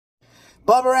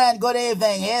Bubba Ann, good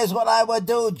evening. Here's what I would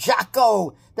do.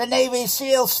 Jocko, the Navy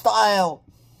SEAL style.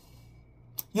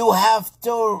 You have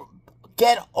to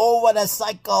get over the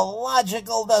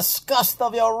psychological disgust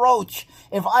of your roach.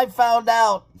 If I found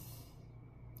out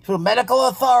through medical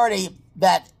authority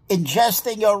that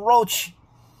ingesting your roach,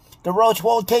 the roach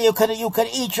won't kill you, you could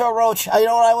eat your roach. You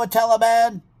know what I would tell a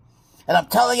man? And I'm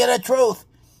telling you the truth.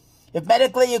 If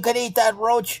medically you could eat that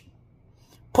roach,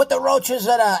 put the roaches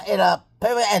in a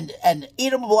and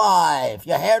eat them live.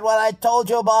 You heard what I told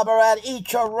you, Barbara Ann?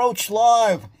 Eat your roach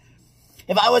live.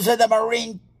 If I was in the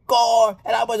Marine Corps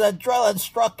and I was a drill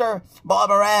instructor,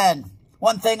 Barbara Ann,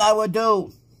 one thing I would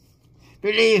do,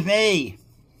 believe me,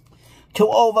 to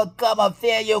overcome a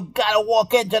fear, you gotta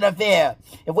walk into the fear.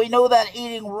 If we knew that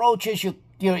eating roaches, you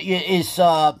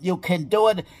can do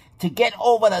it to get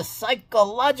over the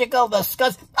psychological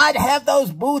disgust, I'd have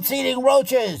those boots eating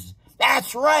roaches.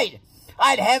 That's right.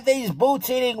 I'd have these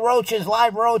boots eating roaches,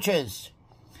 live roaches,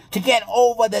 to get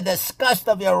over the disgust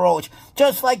of your roach.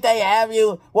 Just like they have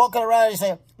you walking around and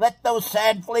say, let those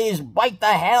sand fleas bite the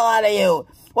hell out of you.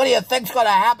 What do you think's going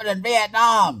to happen in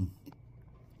Vietnam?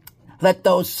 Let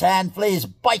those sand fleas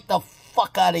bite the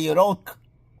fuck out of you. Don't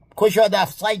push on the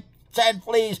sand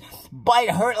fleas.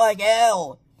 Bite hurt like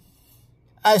hell.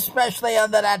 Especially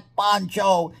under that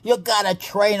poncho. You got to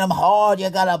train them hard.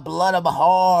 You got to blood them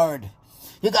hard.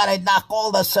 You got to knock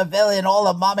all the civilian, all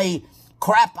the mummy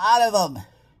crap out of them.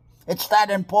 It's that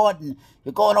important.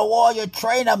 You're going to war, you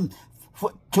train them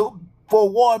for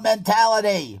war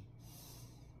mentality.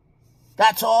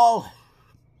 That's all.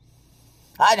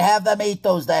 I'd have them eat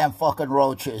those damn fucking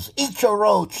roaches. Eat your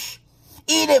roach.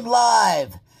 Eat him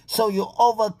live so you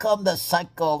overcome the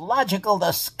psychological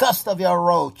disgust of your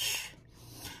roach.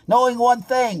 Knowing one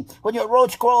thing, when your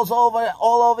roach crawls all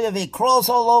over you, if he crawls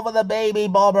all over the baby,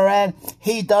 Barbara Ann,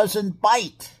 he doesn't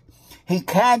bite. He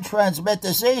can transmit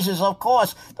diseases, of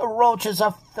course. The roach is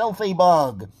a filthy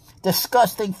bug.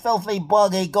 Disgusting, filthy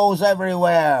bug. He goes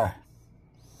everywhere.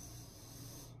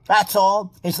 That's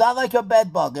all. It's not like your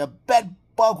bed bug. Your bed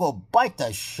bug will bite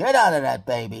the shit out of that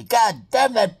baby. God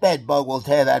damn, that bed bug will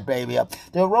tear that baby up.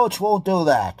 The roach won't do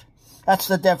that. That's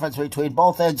the difference between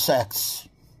both insects.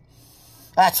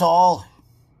 That's all.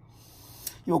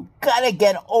 You gotta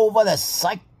get over the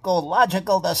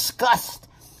psychological disgust.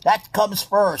 That comes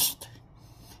first.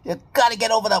 You gotta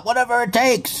get over that, whatever it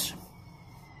takes.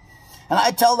 And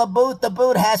I tell the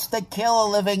boot has to kill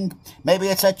a living, maybe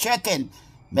it's a chicken,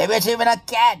 maybe it's even a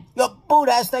cat. Your boot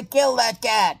has to kill that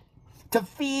cat to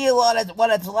feel what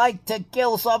it's like to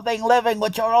kill something living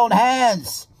with your own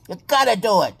hands. You gotta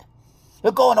do it.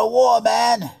 You're going to war,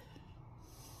 man.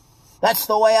 That's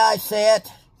the way I see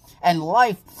it. And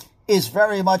life is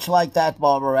very much like that,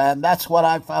 Barbara Ann. That's what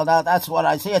I found out. That's what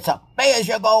I see. It's a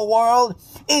pay-as-you-go world.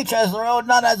 Each has their own,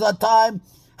 none has a time.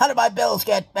 How do my bills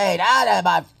get paid? How do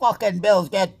my fucking bills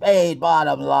get paid,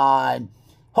 bottom line?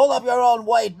 Hold up your own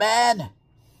weight, man.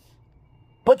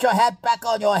 Put your hat back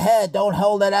on your head. Don't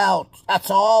hold it out. That's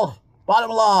all.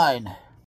 Bottom line.